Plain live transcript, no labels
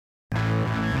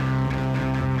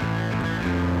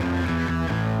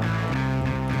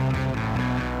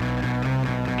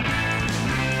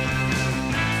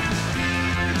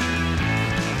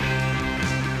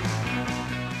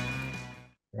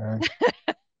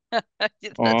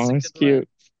That's Oh, a that's good one. cute.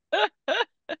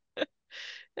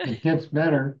 It gets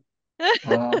better.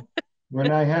 Uh,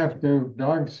 when I have to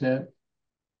dog sit,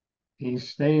 he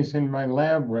stays in my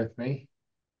lab with me,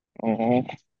 Oh,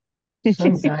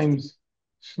 sometimes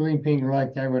sleeping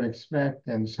like I would expect,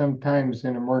 and sometimes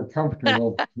in a more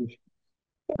comfortable position.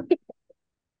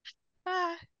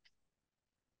 Ah,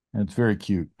 It's very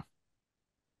cute.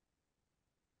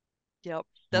 yep,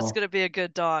 that's So, gonna be a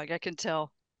good dog. I can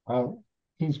tell.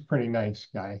 he's a pretty nice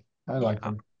guy. I like Yeah,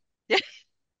 him. yeah.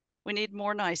 We need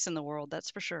more nice in the world.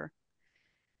 That's for sure.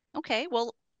 Okay,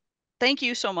 well, thank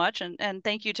you so much, and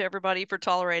thank you to everybody for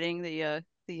tolerating the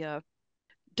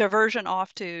diversion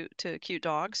off to cute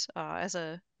dogs. As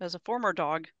a former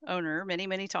dog owner,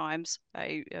 many times,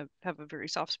 I have a very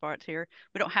soft spot here.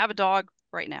 We don't have a dog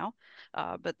right now,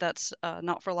 but that's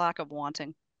not for lack of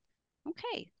wanting.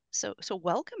 Okay, so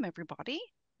welcome everybody.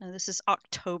 This is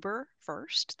October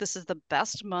 1st. This is the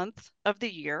best month of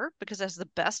the year because it has the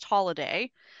best holiday,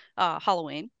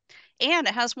 Halloween, and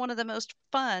it has one of the most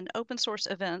fun open source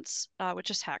events,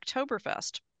 which is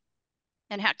Hacktoberfest.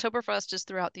 And Hacktoberfest is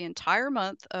throughout the entire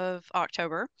month of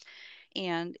October,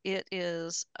 and it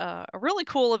is a really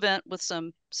cool event with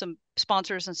some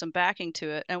sponsors and some backing to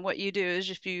it. And what you do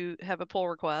is if you have a pull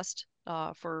request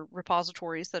for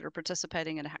repositories that are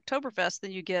participating in a Hacktoberfest,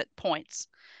 then you get points,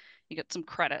 you get some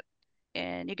credit,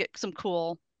 and you get some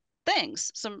cool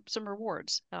things, some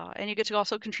rewards, and you get to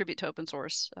also contribute to open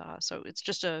source. So it's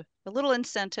just a little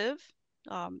incentive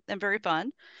and very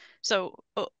fun. So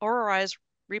ORI's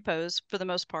repos, for the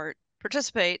most part,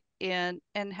 participate in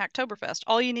Hacktoberfest.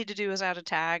 All you need to do is add a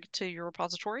tag to your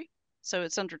repository. So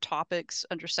it's under topics,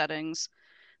 under settings.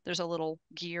 There's a little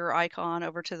gear icon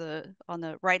over to the on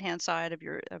the right hand side of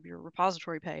your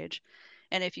repository page.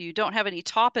 And if you don't have any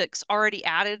topics already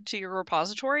added to your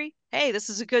repository, hey, this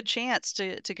is a good chance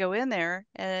to go in there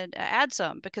and add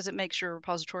some because it makes your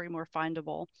repository more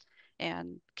findable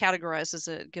and categorizes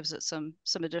it, gives it some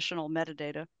additional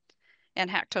metadata. And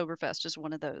Hacktoberfest is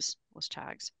one of those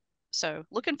tags. So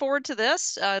looking forward to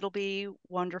this. It'll be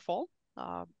wonderful.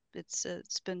 Uh, it's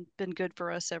been good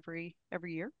for us every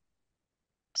year.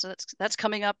 So that's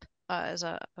coming up as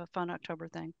a fun October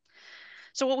thing.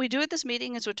 So what we do at this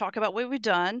meeting is we talk about what we've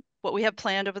done, what we have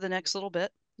planned over the next little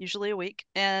bit, usually a week,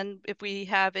 and if we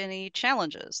have any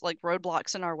challenges like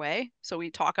roadblocks in our way. So we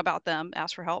talk about them,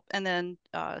 ask for help, and then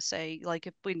say like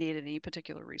if we need any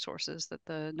particular resources that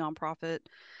the nonprofit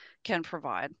can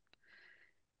provide.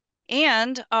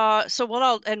 And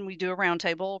so and we do a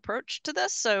roundtable approach to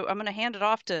this. So I'm going to hand it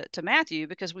off to Matthew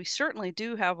because we certainly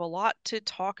do have a lot to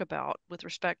talk about with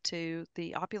respect to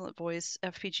the Opulent Voice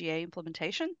FPGA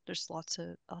implementation. There's lots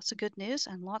of good news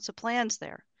and lots of plans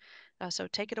there. So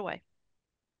take it away.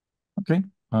 Okay.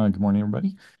 Good morning,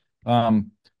 everybody. I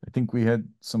think we had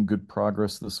some good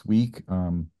progress this week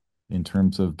in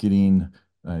terms of getting,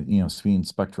 seeing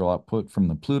spectral output from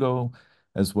the Pluto,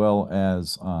 as well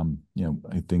as,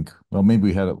 I think, well, maybe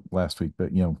we had it last week,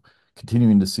 but,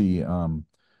 continuing to see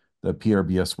the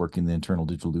PRBS working, the internal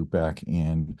digital loopback,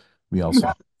 and we also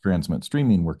have transmit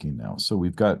streaming working now. So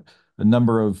we've got a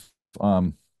number of,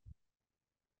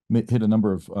 hit a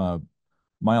number of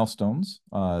milestones.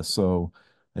 So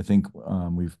I think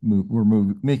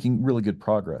we're making really good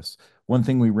progress. One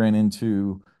thing we ran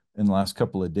into in the last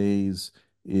couple of days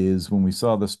is when we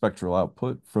saw the spectral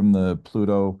output from the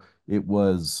Pluto, it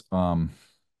was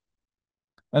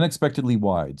unexpectedly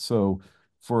wide. So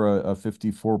for a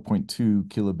 54.2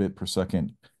 kilobit per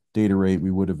second data rate,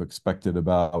 we would have expected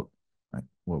about,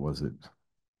 what was it?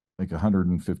 Like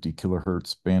 150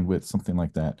 kilohertz bandwidth, something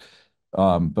like that.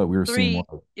 But we were seeing Three,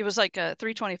 more. it was like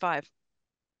 325.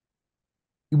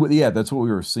 Well, yeah, that's what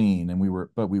we were seeing,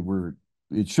 and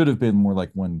it should have been more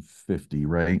like 150,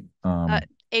 right?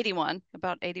 81,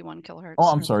 about 81 Oh, kilohertz.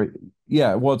 I'm sorry.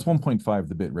 Yeah, well, it's 1.5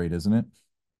 the bit rate, isn't it?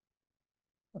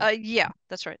 Yeah,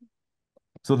 that's right.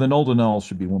 So the null to null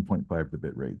should be 1.5 the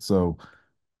bit rate. So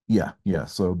yeah,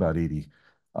 so about 80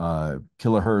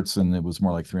 kilohertz, and it was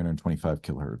more like 325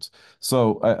 kilohertz.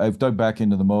 So I've dug back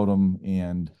into the modem,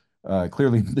 and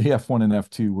clearly the F1 and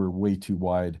F2 were way too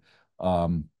wide.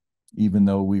 Even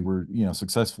though we were,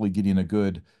 successfully getting a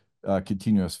good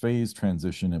continuous phase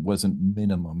transition, it wasn't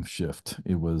minimum shift.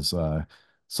 It was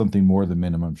something more than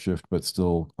minimum shift, but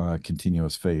still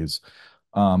continuous phase.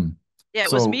 Um, Yeah,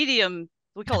 it was so medium.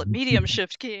 We call it medium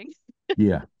shift keying.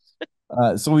 yeah.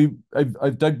 So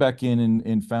I've dug back in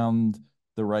and found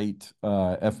the right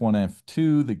F1,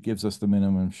 F2 that gives us the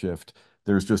minimum shift.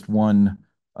 There's just one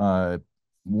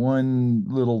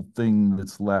little thing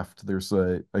that's left. There's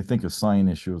I think a sign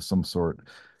issue of some sort.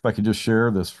 If I could just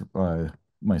share this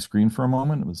my screen for a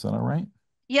moment, was that all right?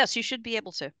 Yes, you should be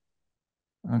able to.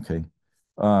 Okay.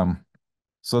 Um,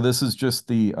 so this is just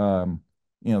the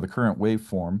the current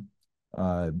waveform,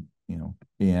 uh,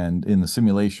 and in the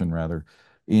simulation rather.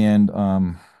 And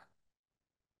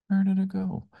where did it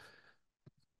go?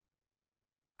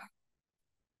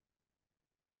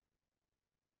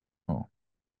 Oh,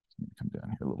 let me come down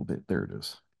here a little bit. There it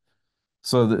is.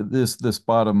 So this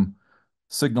bottom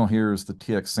signal here is the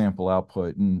TX sample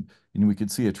output, and we could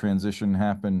see a transition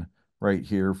happen right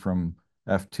here from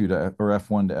F2 to or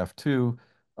F1 to F2,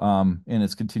 and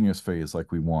it's continuous phase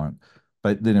like we want.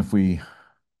 But then if we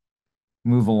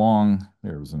move along,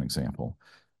 there was an example.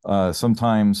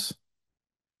 Sometimes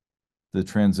the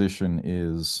transition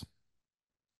is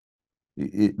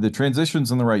the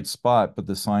transition's in the right spot, but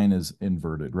the sign is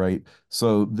inverted, right?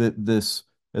 So this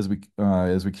as we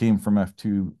came from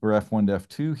F2 or F1 to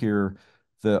F2 here,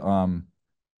 the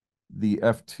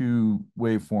F2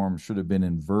 waveform should have been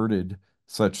inverted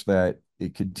such that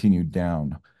it continued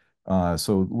down.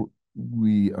 So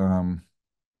we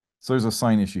so there's a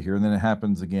sign issue here, and then it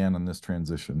happens again on this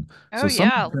transition. Oh So some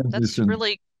yeah, that's transitions,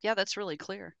 really yeah, that's really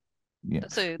clear. yeah,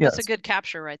 That's a yes, good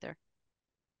capture right there.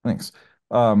 thanks.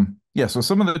 Yeah, so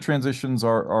some of the transitions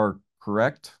are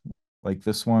correct, like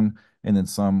this one, and then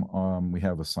some we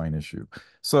have a sign issue.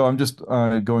 So I'm just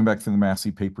going back to the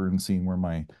Massey paper and seeing where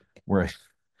I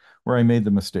where I made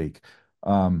the mistake.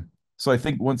 So I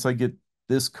think once I get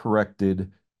this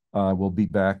corrected, we'll be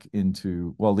back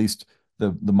into, well, at least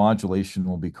the modulation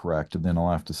will be correct, and then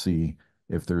I'll have to see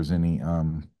if there's any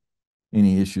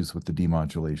issues with the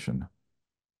demodulation.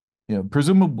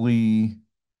 Presumably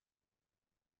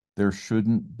there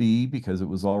shouldn't be because it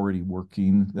was already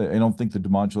working. I don't think the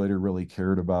demodulator really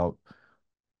cared about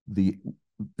the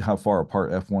how far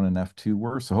apart F1 and F2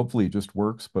 were. So hopefully it just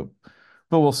works, but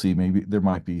we'll see. Maybe there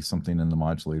might be something in the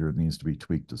modulator that needs to be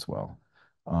tweaked as well.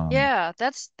 Um, Yeah,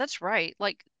 that's right.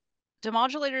 Like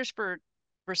demodulators for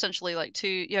essentially like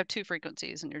you have two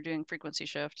frequencies and you're doing frequency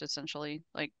shift essentially.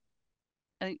 Like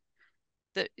I think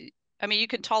that I mean you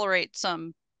can tolerate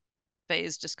some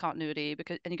phase discontinuity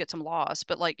because and you get some loss,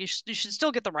 but like you should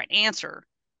still get the right answer.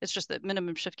 It's just that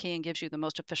minimum shift keying gives you the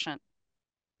most efficient,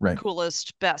 right.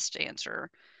 coolest, best answer.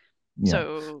 Yeah.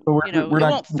 So, So we're it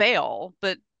not won't fail,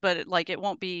 but it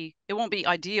won't be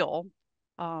ideal.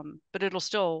 But it'll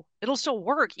still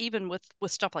work even with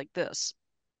stuff like this.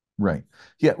 right.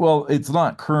 Yeah. Well, it's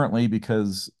not currently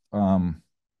because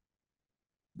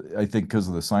I think because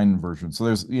of the sine inversion. So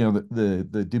there's,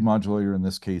 the demodulator in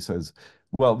this case has,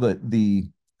 well, the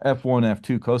F1,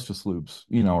 F2 Costas loops,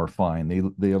 are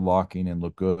fine. They are locking and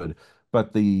look good,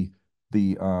 but the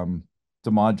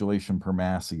demodulation per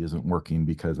Massey isn't working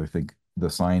because I think the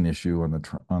sign issue on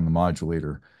on the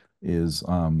modulator is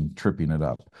tripping it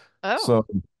up. Oh, So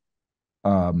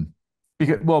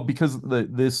because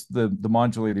the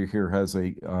modulator here has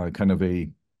a kind of a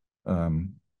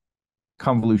um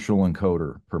convolutional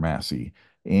encoder per Massey.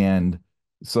 And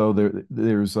so the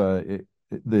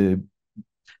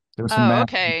there's some oh, math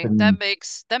okay. in That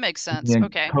makes sense. the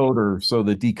Okay, encoder, so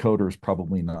the decoder is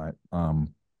probably not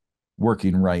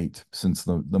working right since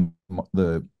the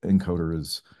encoder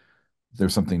is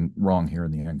there's something wrong here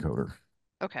in the encoder.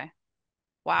 okay.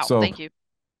 Wow. So Thank you.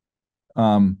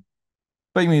 um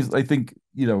but anyways, I think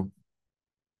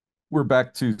we're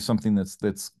back to something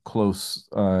that's close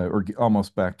or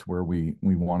almost back to where we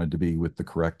wanted to be with the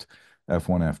correct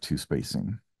F1 F2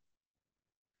 spacing.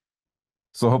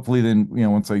 So hopefully then,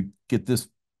 once I get this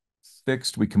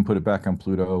fixed, we can put it back on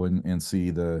Pluto and see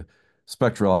the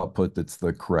spectral output that's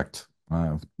the correct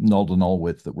null to null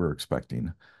width that we're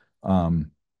expecting.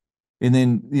 Um, and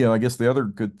then, I guess the other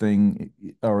good thing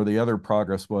or the other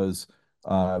progress was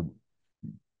uh,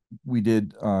 we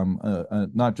did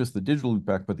not just the digital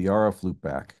loopback, but the RF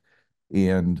loopback.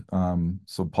 And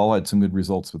so Paul had some good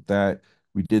results with that.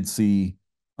 We did see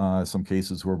some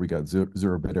cases where we got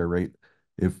zero bit error rate.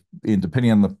 And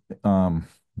depending on the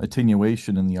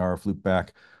attenuation in the RF loopback,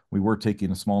 we were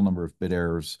taking a small number of bit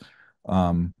errors.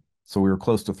 So we were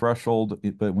close to threshold,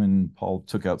 but when Paul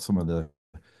took out some of the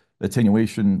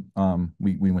attenuation,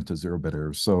 we went to zero bit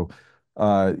errors. So,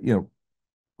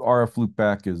 RF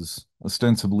loopback is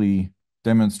ostensibly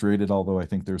demonstrated, although I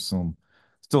think there's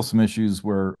still some issues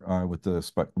where with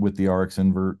the RX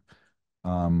invert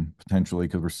potentially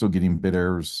because we're still getting bit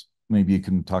errors. Maybe you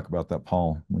can talk about that,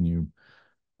 Paul,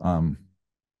 um,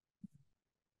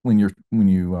 when you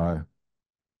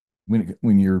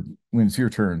when it's your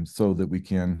turn, so that we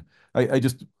can. I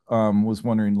just was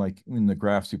wondering, like in the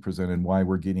graphs you presented, why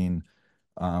we're getting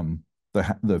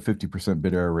the 50%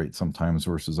 bit error rate sometimes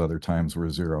versus other times we're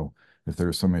zero, if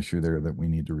there's some issue there that we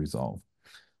need to resolve.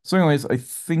 So anyways, I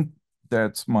think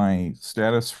that's my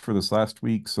status for this last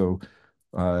week. So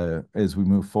as we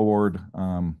move forward,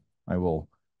 I will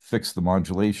fix the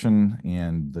modulation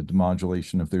and the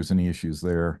demodulation if there's any issues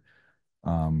there.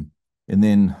 And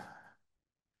then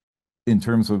in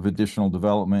terms of additional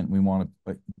development, we want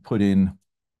to put in,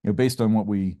 based on what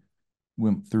we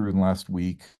went through in last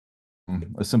week,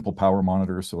 a simple power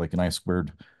monitor, so like an I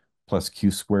squared plus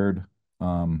Q squared.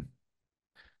 And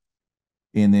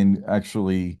then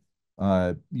actually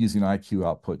using IQ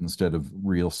output instead of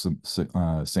real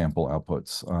sample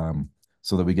outputs,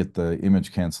 so that we get the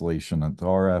image cancellation at the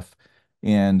RF.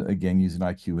 And again, using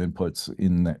IQ inputs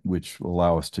in that, which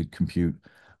allow us to compute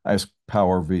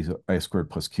power via I squared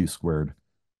plus Q squared.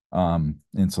 And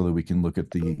so that we can look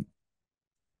at the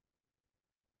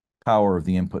power of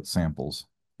the input samples.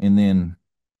 And then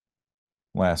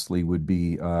lastly would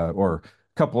be, or a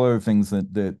couple other things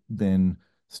that then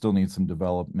still need some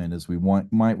development is we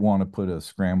might want to put a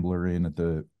scrambler in at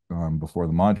the before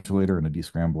the modulator and a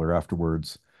descrambler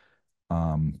afterwards.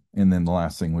 And then the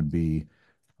last thing would be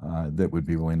that would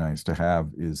be really nice to have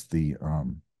is the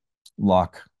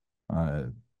lock uh,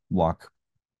 lock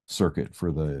circuit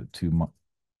for the two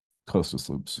closest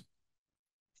loops.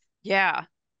 Yeah.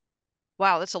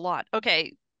 Wow, that's a lot.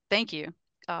 Okay, thank you.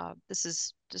 This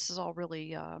is all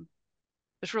really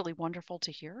it's really wonderful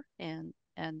to hear, and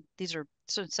these are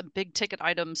some big ticket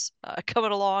items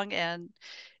coming along and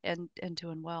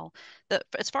doing well.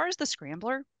 As far as the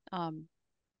scrambler,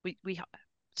 we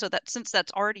so that since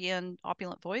that's already in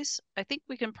Opulent Voice, I think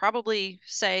we can probably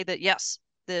say that yes,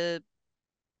 the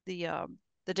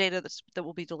the data that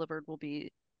will be delivered will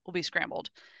be scrambled.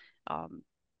 Um,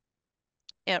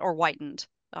 or whitened.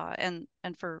 And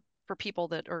for people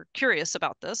that are curious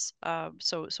about this,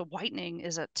 so whitening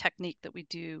is a technique that we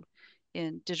do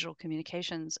in digital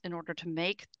communications in order to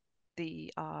make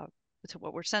the to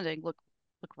what we're sending look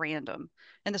random,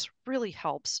 and this really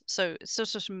helps. So it's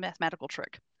just a mathematical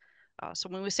trick. So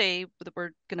when we say that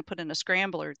we're going to put in a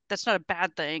scrambler, that's not a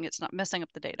bad thing. It's not messing up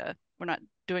the data. We're not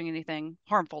doing anything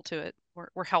harmful to it.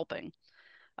 We're helping.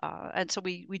 And so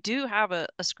we do have a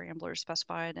scrambler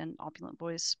specified in Opulent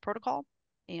Voice protocol,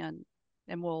 and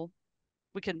and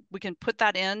we can put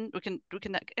that in. We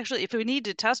can actually, if we need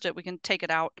to test it, we can take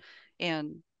it out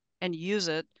and use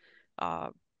it uh,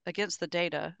 against the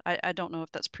data. I don't know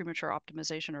if that's premature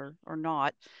optimization or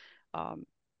not, um,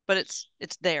 but it's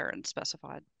there and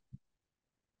specified.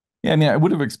 Yeah, I mean, I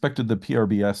would have expected the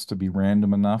PRBS to be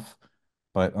random enough,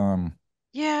 but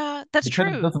Yeah, that's it kind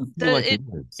of true. doesn't feel The like it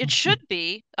is. it should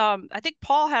be. I think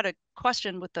Paul had a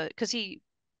question with the because he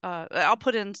I'll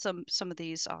put in some of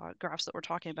these graphs that we're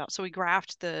talking about. So we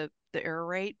graphed the error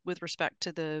rate with respect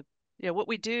to the what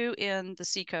we do in the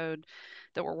C code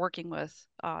that we're working with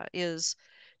is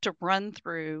to run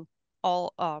through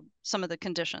all some of the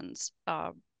conditions.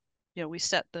 We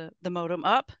set the modem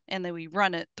up and then we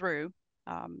run it through.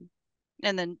 Um,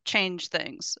 and then change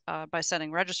things by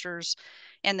setting registers,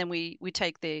 and then we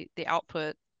take the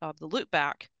output of the loop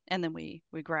back, and then we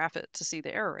graph it to see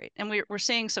the error rate, and we're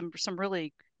seeing some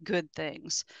really good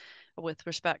things with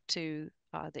respect to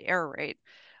the error rate.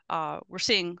 We're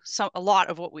seeing a lot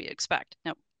of what we expect.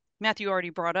 Now, Matthew already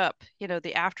brought up,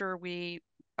 the after we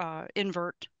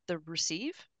invert the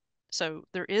receive, so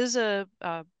there is a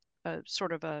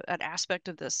sort of an aspect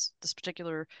of this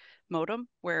particular modem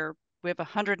where we have a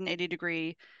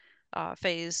 180-degree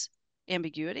phase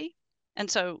ambiguity.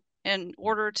 And so in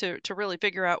order to really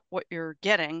figure out what you're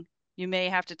getting, you may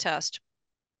have to test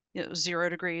 0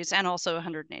 degrees and also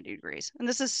 180 degrees. And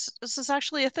this is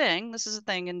actually a thing. This is a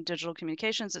thing in digital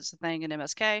communications. It's a thing in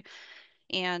MSK.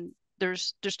 And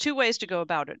there's two ways to go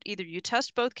about it. Either you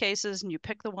test both cases and you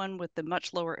pick the one with the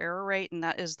much lower error rate, and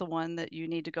that is the one that you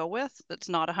need to go with. That's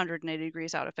not 180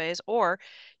 degrees out of phase, or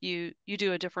you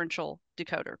do a differential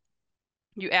decoder.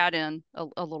 You add in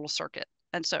a little circuit.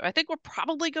 And so I think we'll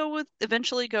probably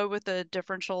eventually go with the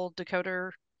differential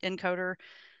decoder encoder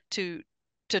to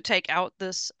take out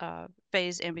this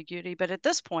phase ambiguity. But at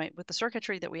this point, with the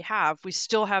circuitry that we have, we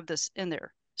still have this in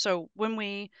there. So when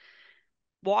we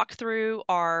walk through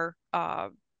our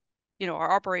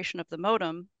operation of the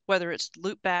modem, whether it's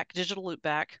loopback, digital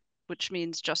loopback, which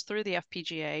means just through the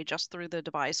FPGA, just through the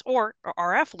device, or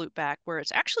RF loopback, where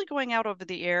it's actually going out over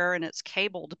the air and it's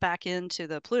cabled back into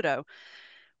the Pluto,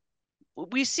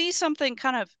 we see something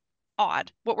kind of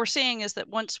odd. What we're seeing is that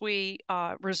once we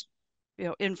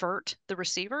invert the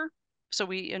receiver, so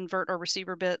we invert our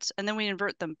receiver bits and then we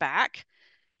invert them back.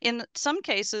 In some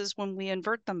cases, when we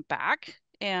invert them back,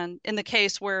 and in the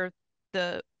case where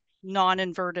the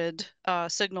non-inverted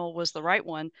signal was the right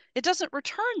one, it doesn't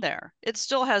return there. It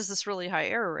still has this really high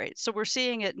error rate. So we're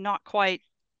seeing it not quite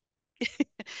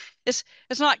it's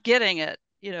not getting it.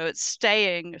 It's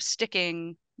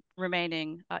sticking,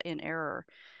 remaining in error.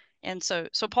 And so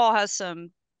Paul has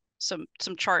some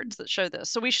charts that show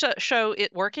this. So we show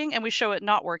it working and we show it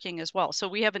not working as well. So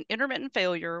we have an intermittent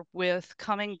failure with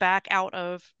coming back out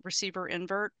of receiver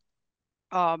invert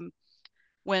um,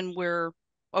 when we're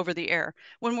over the air.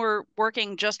 When we're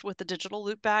working just with the digital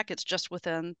loopback, it's just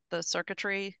within the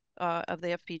circuitry of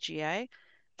the FPGA,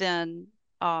 then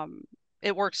um,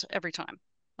 it works every time.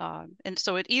 And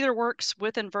so it either works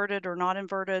with inverted or not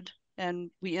inverted, and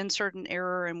we insert an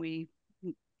error and we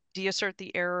deassert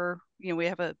the error. We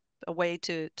have a way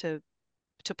to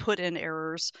put in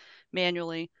errors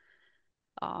manually.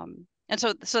 And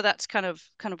so that's kind of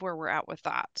where we're at with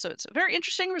that. So it's a very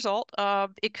interesting result.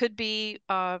 It could be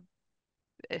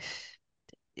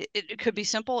it could be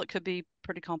simple. It could be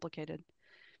pretty complicated.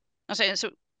 I'm saying so,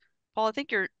 Paul. I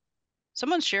think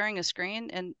someone's sharing a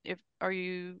screen, and if are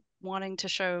you wanting to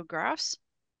show graphs?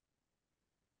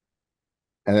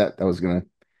 And that I was going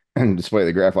to display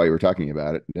the graph while you were talking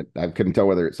about it. I couldn't tell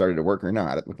whether it started to work or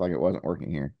not. It looked like it wasn't working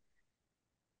here.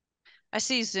 I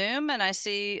see Zoom and I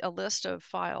see a list of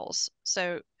files.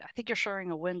 So I think you're showing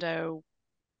a window.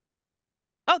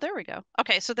 Oh, there we go.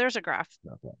 Okay, so there's a graph.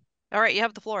 Okay. All right, you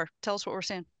have the floor. Tell us what we're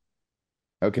seeing.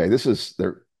 Okay, this is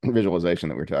the visualization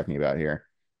that we're talking about here.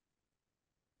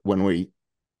 When we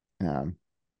um,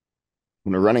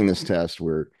 when we're running this test,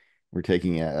 we're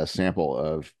taking a sample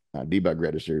of debug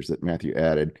registers that Matthew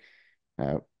added.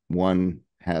 One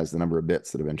has the number of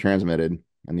bits that have been transmitted,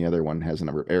 and the other one has the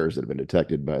number of errors that have been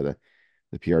detected by the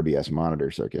PRBS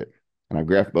monitor circuit. And I've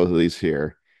graphed both of these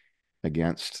here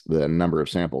against the number of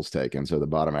samples taken. So the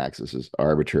bottom axis is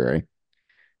arbitrary.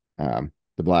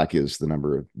 The black is the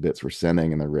number of bits we're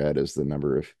sending, and the red is the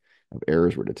number of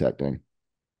errors we're detecting.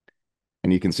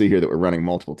 And you can see here that we're running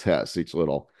multiple tests. Each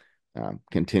little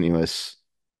continuous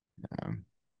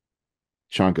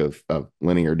chunk of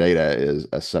linear data is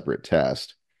a separate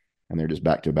test, and they're just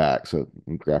back to back. So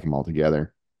we graph them all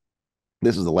together.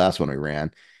 This is the last one we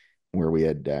ran, where we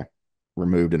had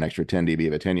removed an extra 10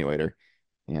 dB of attenuator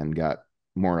and got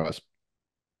more or less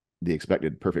the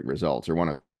expected perfect results, or one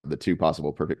of the two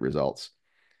possible perfect results.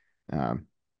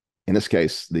 In this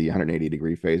case, the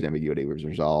 180-degree phase ambiguity was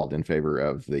resolved in favor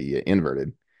of the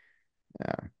inverted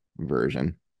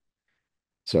version.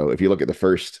 So if you look at the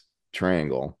first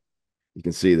triangle, you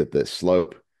can see that the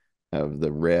slope of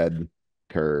the red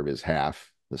curve is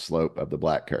half the slope of the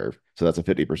black curve. So that's a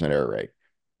 50% error rate,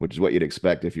 which is what you'd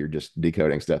expect if you're just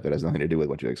decoding stuff that has nothing to do with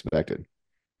what you expected,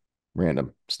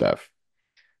 random stuff.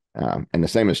 And the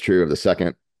same is true of the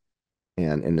second.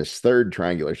 And in this third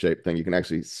triangular shape thing, you can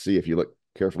actually see, if you look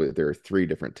carefully, that there are three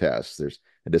different tests. There's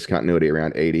a discontinuity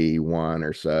around 81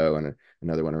 or so, and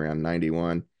another one around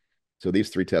 91. So these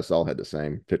three tests all had the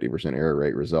same 50% error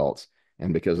rate results.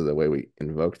 And because of the way we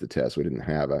invoked the test, we didn't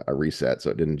have a reset, so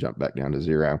it didn't jump back down to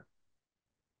zero.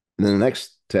 And then the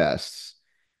next tests,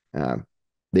 the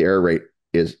error rate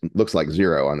looks like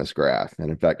zero on this graph. And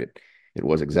in fact, it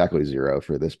was exactly zero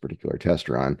for this particular test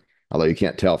run. Although you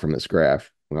can't tell from this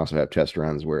graph, we also have test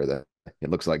runs where it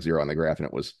looks like zero on the graph and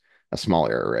it was a small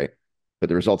error rate. But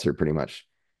the results are pretty much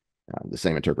the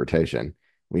same interpretation.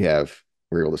 We're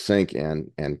able to sync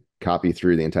and copy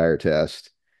through the entire test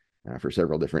for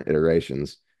several different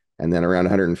iterations. And then around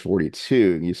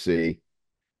 142, you see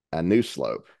a new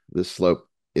slope. This slope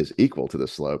is equal to the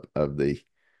slope of the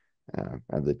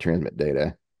transmit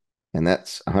data, and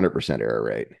that's 100% error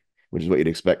rate, which is what you'd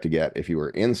expect to get if you were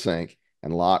in sync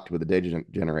and locked with the data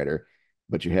generator,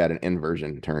 but you had an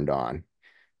inversion turned on.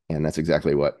 And that's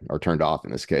exactly or turned off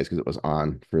in this case, because it was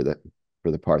on for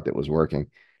the part that was working.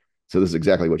 So this is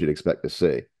exactly what you'd expect to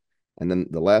see. And then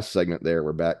the last segment there,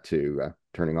 we're back to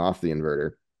turning off the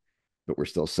inverter, but we're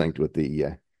still synced with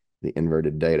the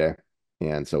inverted data.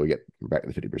 And so we get back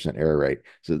to the 50% error rate.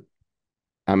 So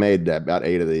I made about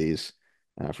 8 of these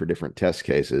for different test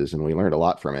cases, and we learned a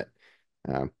lot from it.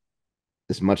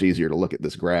 It's much easier to look at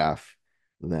this graph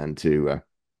than to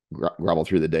grovel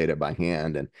through the data by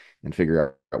hand and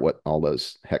figure out what all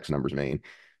those hex numbers mean.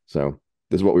 So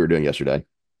this is what we were doing yesterday.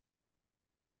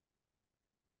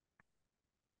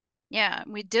 Yeah,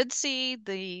 we did see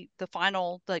the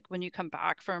final, like when you come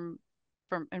back from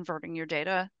inverting your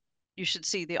data, you should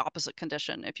see the opposite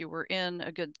condition. If you were in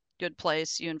a good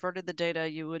place, you inverted the data,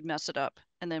 you would mess it up.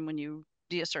 And then when you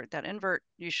deassert that invert,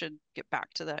 you should get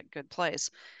back to that good place.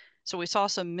 So we saw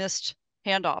some missed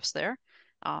handoffs there.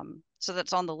 So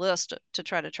that's on the list to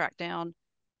try to track down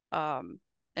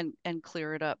and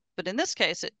clear it up. But in this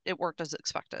case, it worked as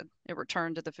expected. It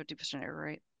returned to the 50% error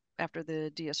rate after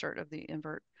the deassert of the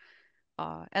invert.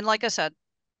 And like I said,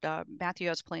 Matthew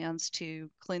has plans to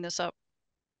clean this up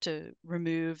to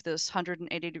remove this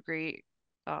 180-degree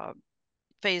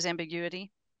phase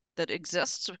ambiguity that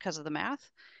exists because of the math,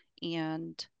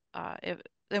 and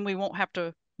then we won't have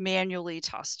to manually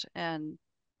test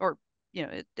or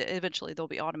eventually they'll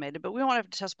be automated, but we won't have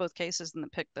to test both cases and then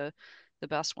pick the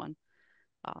best one.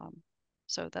 Um,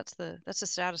 so that's the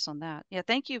status on that. Yeah,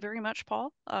 thank you very much,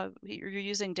 Paul. You're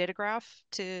using Datagraph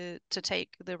to take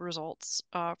the results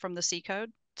from the C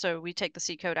code. So we take the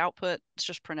C code output. It's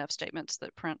just printf statements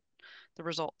that print the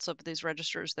results of these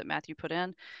registers that Matthew put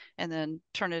in, and then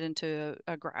turn it into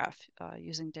a graph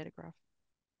using Datagraph.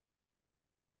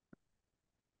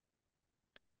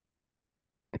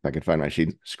 If I could find my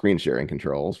screen sharing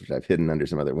controls, which I've hidden under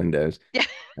some other windows, Yeah,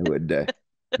 I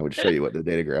would show you what the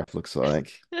data graph looks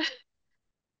like. I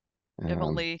have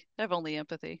Um, only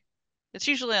empathy. It's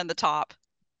usually on the top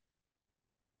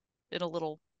in a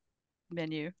little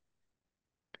menu.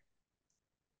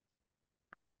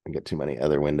 I get too many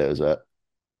other windows up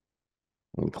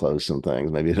and close some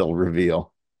things. Maybe it'll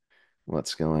reveal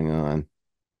what's going on.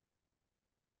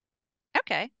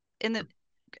 Okay, and then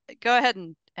go ahead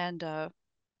and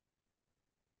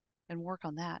work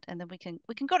on that, and then we can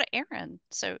go to Aaron.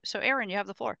 So Aaron, you have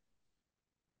the floor.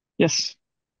 Yes.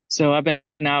 So I've been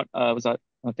out, was on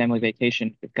a family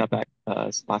vacation. Got back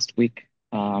last week.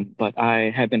 But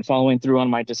I have been following through on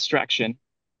my distraction.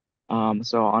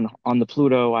 So on the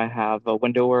Pluto, I have a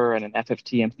windower and an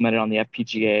FFT implemented on the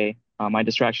FPGA. My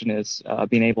distraction is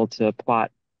being able to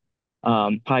plot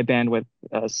high bandwidth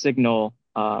signal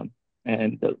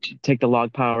and take the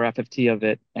log power FFT of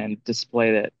it and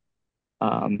display it.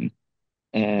 Um,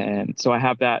 and so I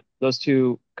have those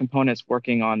two components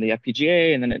working on the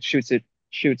FPGA, and then it shoots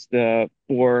the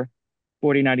four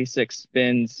 4096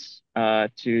 spins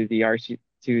to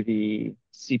the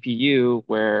CPU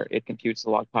where it computes the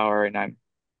log power, and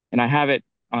I have it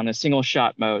on a single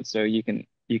shot mode, so you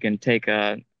can take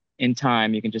in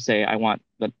time, you can just say I want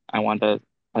a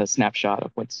snapshot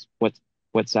of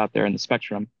what's out there in the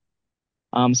spectrum.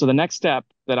 So the next step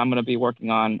that I'm going to be working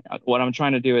on, what I'm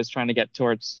trying to do is trying to get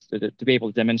towards to be able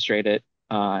to demonstrate it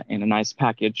in a nice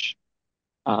package.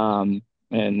 Um,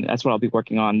 and that's what I'll be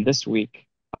working on this week.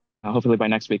 Hopefully by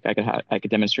next week I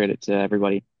could demonstrate it to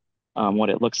everybody what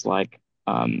it looks like.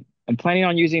 I'm planning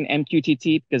on using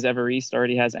MQTT because Everest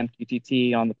already has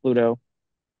MQTT on the Pluto.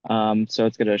 So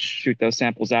it's going to shoot those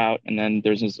samples out, and then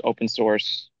there's this open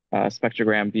source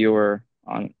spectrogram viewer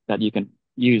on that you can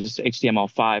use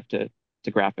HTML5 to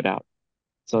graph it out.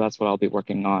 So that's what I'll be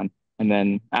working on. And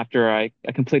then after I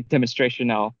complete the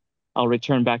demonstration, I'll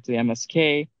return back to the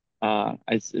MSK.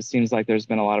 It seems like there's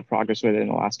been a lot of progress with it in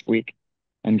the last week,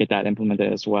 and get that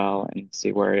implemented as well, and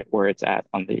see where it's at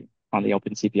on the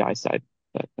Open CPI side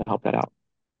to help that out.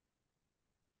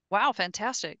 Wow,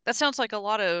 fantastic. That sounds like a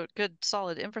lot of good,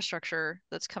 solid infrastructure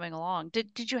that's coming along.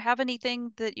 Did you have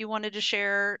anything that you wanted to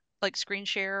share, like screen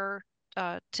share,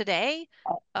 today,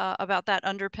 about that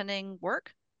underpinning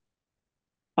work?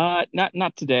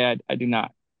 Not today. I do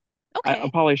not. I'll Okay.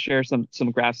 probably share some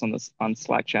graphs on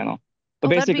Slack channel. But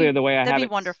Oh, basically, the way that'd be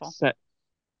wonderful.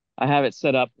 I have it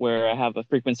set up where I have a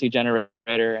frequency generator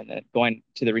and then going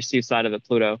to the receive side of the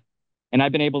Pluto, and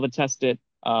I've been able to test it.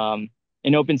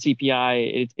 In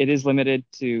OpenCPI, it is limited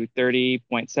to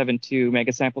 30.72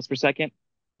 megasamples per second,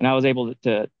 and I was able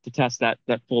to test that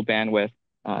full bandwidth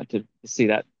to see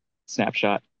that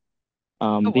snapshot.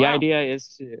 Oh, The wow. idea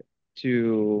is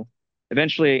to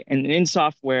eventually, and in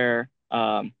software,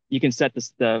 you can set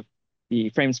the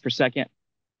frames per second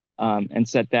and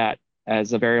set that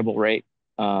as a variable rate.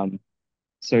 Um,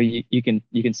 so you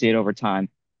can see it over time.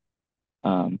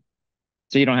 Um,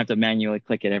 so you don't have to manually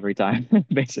click it every time,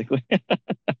 basically.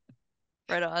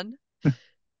 Right on.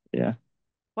 Yeah.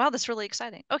 Wow, that's really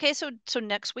exciting. Okay, so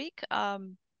next week,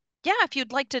 yeah, if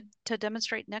you'd like to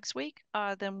demonstrate next week,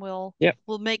 then Yep.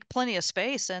 we'll make plenty of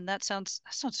space, and that sounds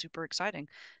super exciting.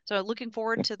 So looking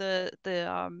forward to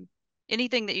the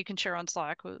anything that you can share on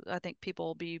Slack. I think people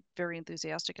will be very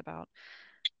enthusiastic about.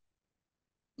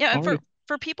 Yeah, and Alrighty.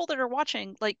 for people that are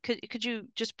watching, like, could you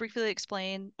just briefly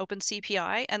explain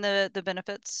OpenCPI and the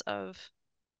benefits of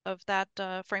that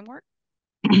framework?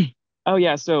 Oh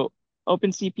yeah. So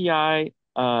OpenCPI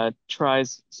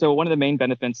tries. So one of the main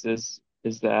benefits is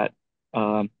that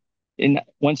um, in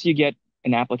once you get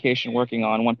an application working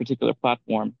on one particular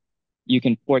platform, you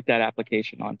can port that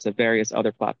application onto various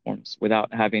other platforms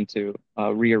without having to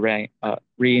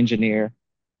re-engineer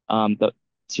the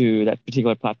to that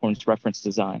particular platform's reference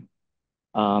design.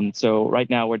 So right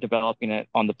now we're developing it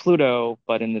on the Pluto,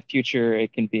 but in the future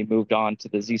it can be moved on to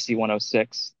the ZC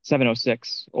 106,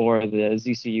 706, or the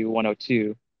ZCU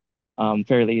 102.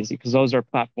 fairly easy because those are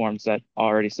platforms that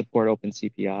already support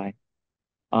OpenCPI.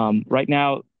 Right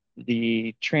now,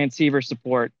 the transceiver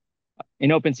support in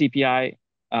OpenCPI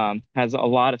has a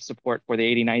lot of support for the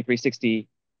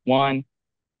 809361,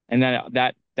 and then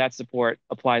that support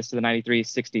applies to the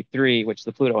 9363, which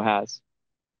the Pluto has,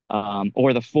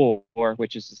 or the 4,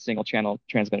 which is a single channel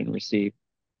transmit and receive.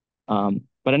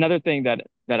 But another thing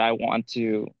that I want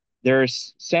to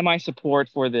there's semi support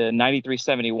for the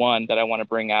 9371 that I want to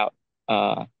bring out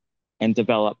and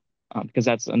develop because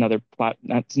that's another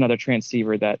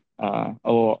transceiver that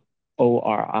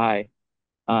ORI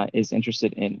is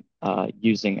interested in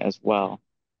using as well.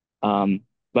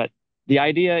 But the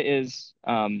idea is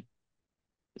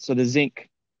so the Zinc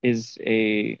is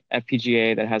a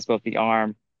FPGA that has both the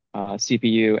ARM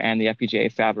CPU and the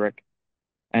FPGA fabric,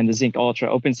 and the Zinc Ultra.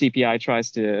 OpenCPI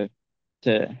tries to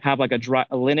have like a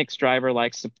Linux driver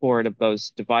like support of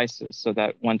those devices, so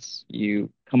that once you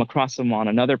come across them on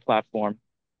another platform,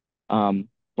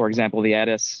 for example, the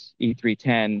Edis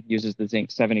E310 uses the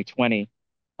Zinc 7020,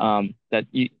 that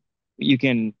you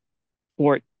can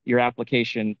port your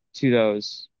application to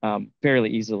those fairly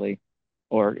easily,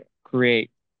 or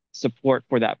create support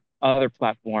for that other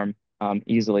platform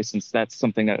easily, since that's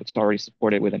something that's already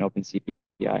supported within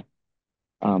OpenCPI.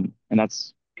 And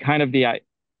that's kind of the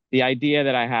idea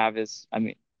that I have is,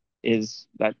 is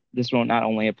that this will not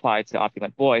only apply to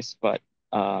opulent voice, but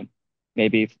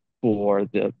maybe for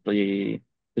the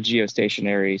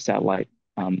geostationary satellite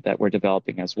that we're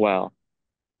developing as well,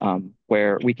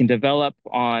 where we can develop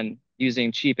on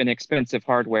using cheap and expensive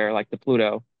hardware like the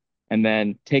Pluto, and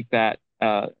then take that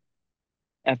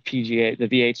FPGA, the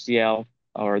VHDL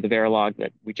or the Verilog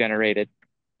that we generated,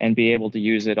 and be able to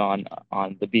use it on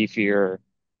the beefier,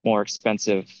 more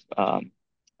expensive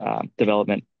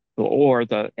development, or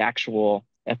the actual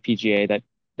FPGA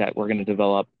that we're going to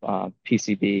develop,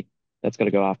 PCB, that's going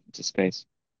to go off into space.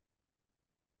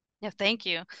 Yeah, thank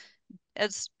you.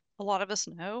 As a lot of us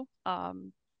know,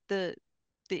 the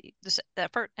this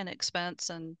effort and expense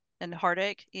and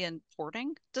heartache in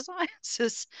porting designs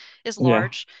is Yeah,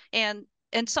 large, and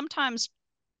sometimes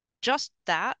just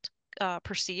that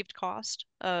perceived cost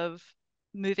of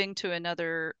moving to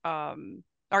another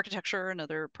architecture,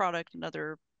 another product,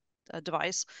 another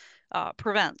device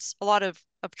prevents a lot of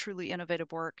truly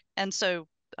innovative work. And so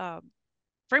uh,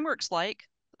 frameworks like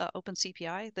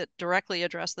OpenCPI that directly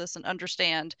address this and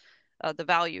understand the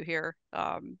value here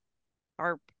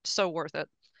are so worth it.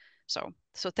 So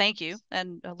thank you,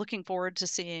 and looking forward to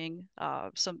seeing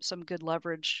some good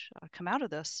leverage come out of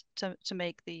this to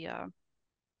make the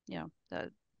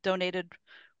the donated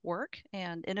work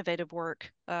and innovative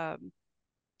work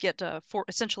get for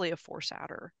essentially a force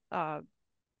adder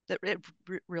that it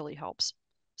really helps.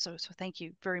 So thank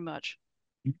you very much.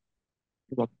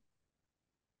 well,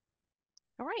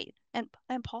 All right,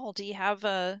 and Paul, do you have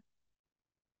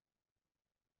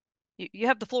you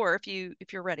have the floor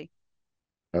if you're ready.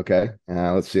 Okay.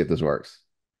 Let's see if this works.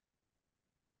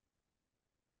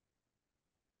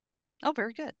 Oh,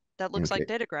 very good. That looks like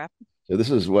Okay. Datagraph. So this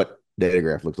is what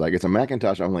Datagraph looks like. It's a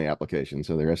Macintosh only application,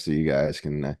 so the rest of you guys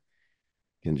can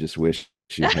just wish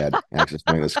you had access to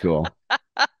something that's cool.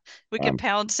 We could Um,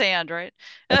 pound sand, right?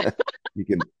 you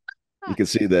can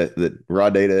see that the raw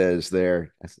data is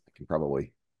there. I can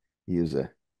probably use a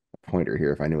pointer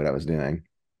here if I knew what I was doing,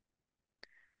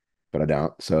 but I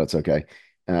don't, so it's okay.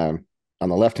 On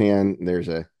the left hand, there's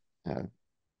a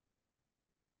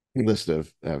list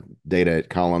of data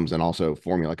columns and also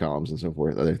formula columns and so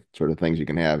forth, other sort of things you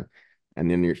can have.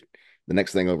 And then the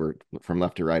next thing over from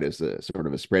left to right is the sort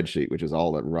of a spreadsheet, which is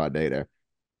all the raw data.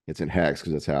 It's in hex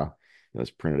because that's how it was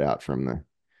printed out from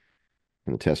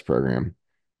the test program.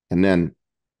 And then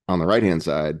on the right hand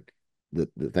side, the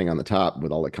thing on the top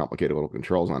with all the complicated little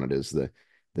controls on it is the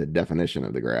definition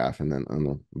of the graph, and then on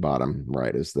the bottom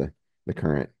right is the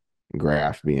current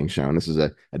graph being shown. This is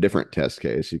a different test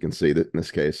case. You can see that in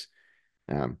this case,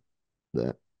 um,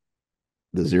 the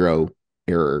the zero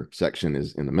error section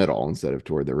is in the middle instead of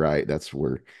toward the right. That's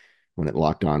where when it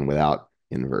locked on without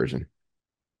inversion.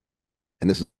 And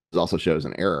this also shows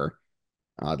an error,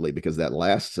 oddly, because that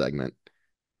last segment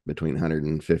between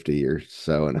 150 or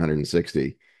so and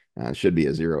 160 should be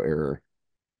a zero error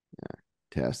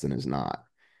test and is not.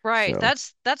 Right. So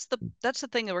That's the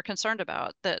thing that we're concerned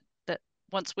about, that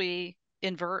once we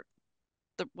invert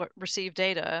the what received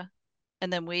data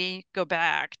and then we go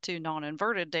back to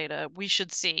non-inverted data, we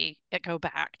should see it go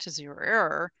back to zero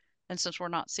error. And since we're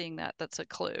not seeing that, that's a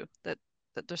clue that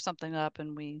there's something up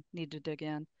and we need to dig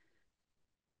in.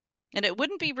 And it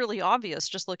wouldn't be really obvious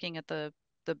just looking at the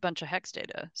bunch of hex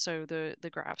data. So the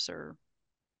graphs are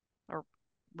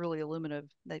really illuminative.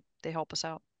 They help us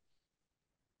out.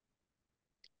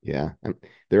 Yeah, and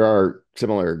there are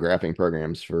similar graphing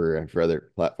programs for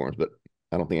other platforms, but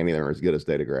I don't think any of them are as good as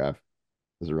Datagraph.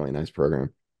 It's a really nice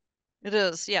program. It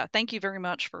is, yeah. Thank you very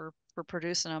much for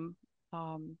producing them.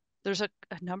 There's a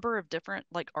number of different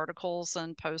like articles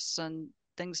and posts and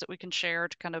things that we can share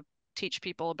to kind of teach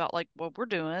people about like what we're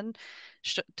doing,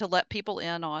 to let people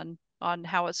in on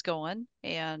how it's going.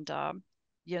 And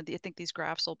yeah, I think these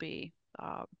graphs will be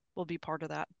part of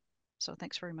that. So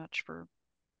thanks very much for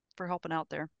helping out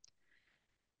there.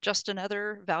 Just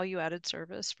another value-added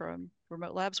service from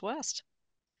Remote Labs West.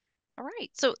 All right.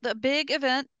 So the big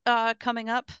event coming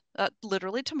up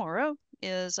literally tomorrow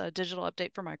is a digital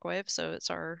update for microwave. So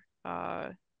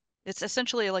it's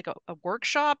essentially like a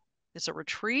workshop. It's a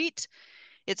retreat.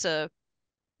 It's a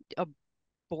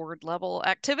board level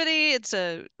activity. It's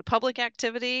a public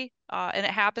activity, and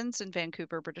it happens in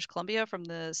Vancouver, British Columbia, from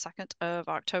the 2nd of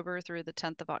October through the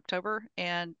 10th of October.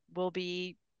 And we'll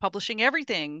be publishing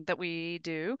everything that we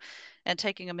do and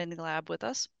taking a mini lab with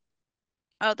us.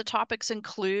 The topics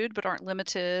include, but aren't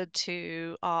limited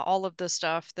to, all of the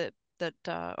stuff that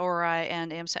ORI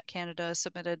and AMSAT Canada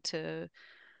submitted to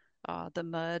the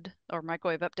MUD or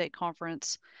Microwave Update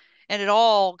Conference, and it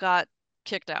all got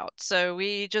kicked out. So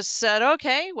we just said,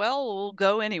 okay, well, we'll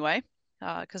go anyway,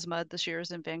 because MUD this year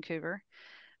is in Vancouver,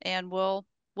 and we'll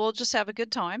just have a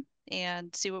good time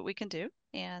and see what we can do.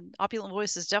 And Opulent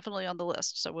Voice is definitely on the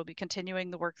list, so we'll be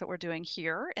continuing the work that we're doing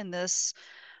here in this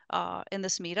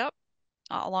meetup,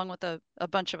 along with a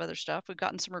bunch of other stuff. We've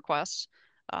gotten some requests.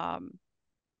 Um,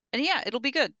 and yeah, it'll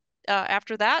be good.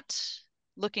 After that,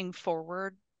 looking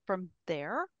forward from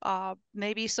there,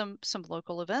 maybe some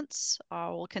local events.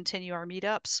 We'll continue our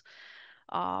meetups.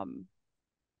 Um,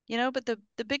 but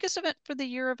the biggest event for the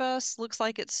year of us looks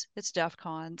like it's DEF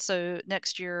CON. So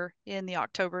next year in the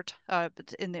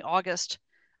in the August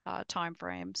time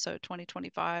frame, so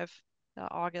 2025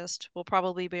 August will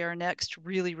probably be our next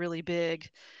really big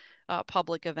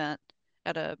public event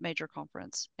at a major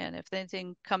conference. And if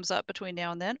anything comes up between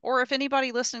now and then, or if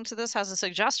anybody listening to this has a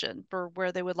suggestion for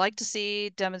where they would like to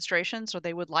see demonstrations or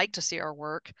they would like to see our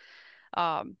work,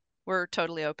 we're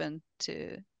totally open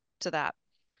to that.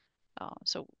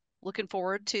 So looking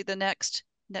forward to the next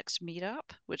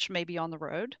meetup, which may be on the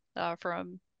road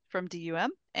from DUM,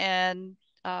 and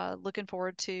looking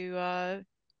forward to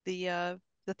the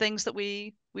things that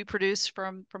we produce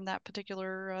from that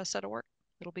particular set of work.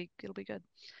 It'll be good.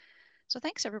 So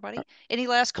thanks everybody. Any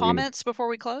last Are we gonna, comments before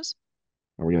we close?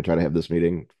 are we gonna try to have this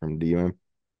meeting from DUM?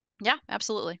 Yeah,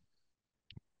 absolutely.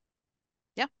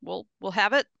 Yeah, we'll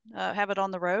have it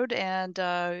on the road, and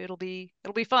it'll be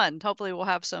fun. Hopefully, we'll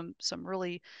have some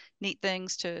really neat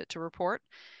things to report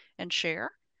and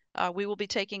share. We will be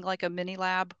taking like a mini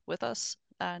lab with us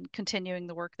and continuing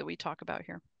the work that we talk about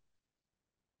here.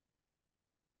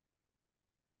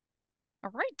 All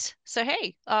right. So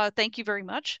hey, thank you very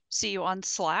much. See you on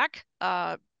Slack.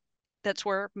 That's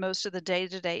where most of the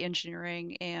day-to-day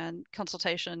engineering and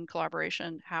consultation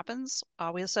collaboration happens.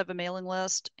 We also have a mailing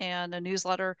list and a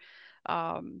newsletter,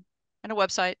 and a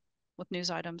website with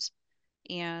news items.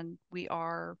 And we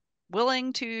are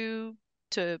willing to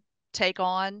take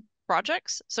on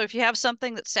projects. So if you have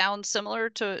something that sounds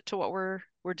similar to what we're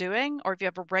doing, or if you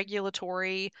have a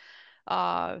regulatory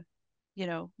uh,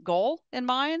 goal in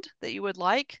mind that you would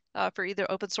like, for either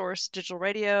open source digital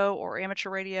radio or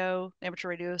amateur radio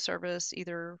service,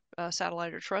 either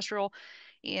satellite or terrestrial,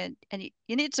 and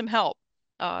you need some help.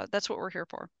 That's what we're here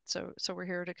for. So we're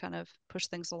here to kind of push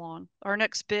things along. Our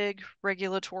next big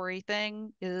regulatory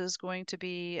thing is going to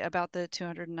be about the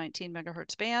 219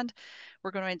 megahertz band.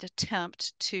 We're going to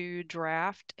attempt to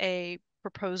draft a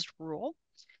proposed rule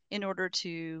in order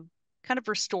to kind of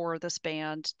restore this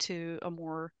band to a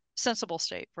more sensible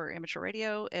state for amateur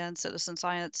radio and citizen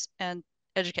science and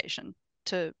education,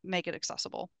 to make it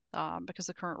accessible, because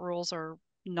the current rules are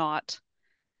not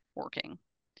working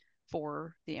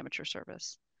for the amateur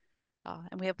service.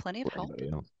 And we have plenty of Or help,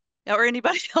 anybody else? or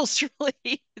anybody else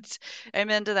really.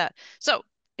 Amen to that. So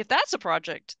if that's a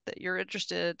project that you're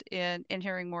interested in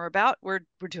hearing more about, we're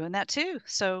doing that too.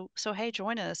 So hey,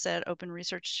 join us at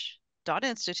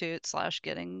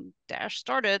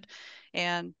openresearch.institute/getting-started,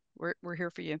 and we're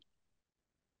here for you.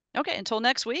 Okay, until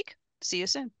next week, see you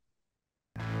soon.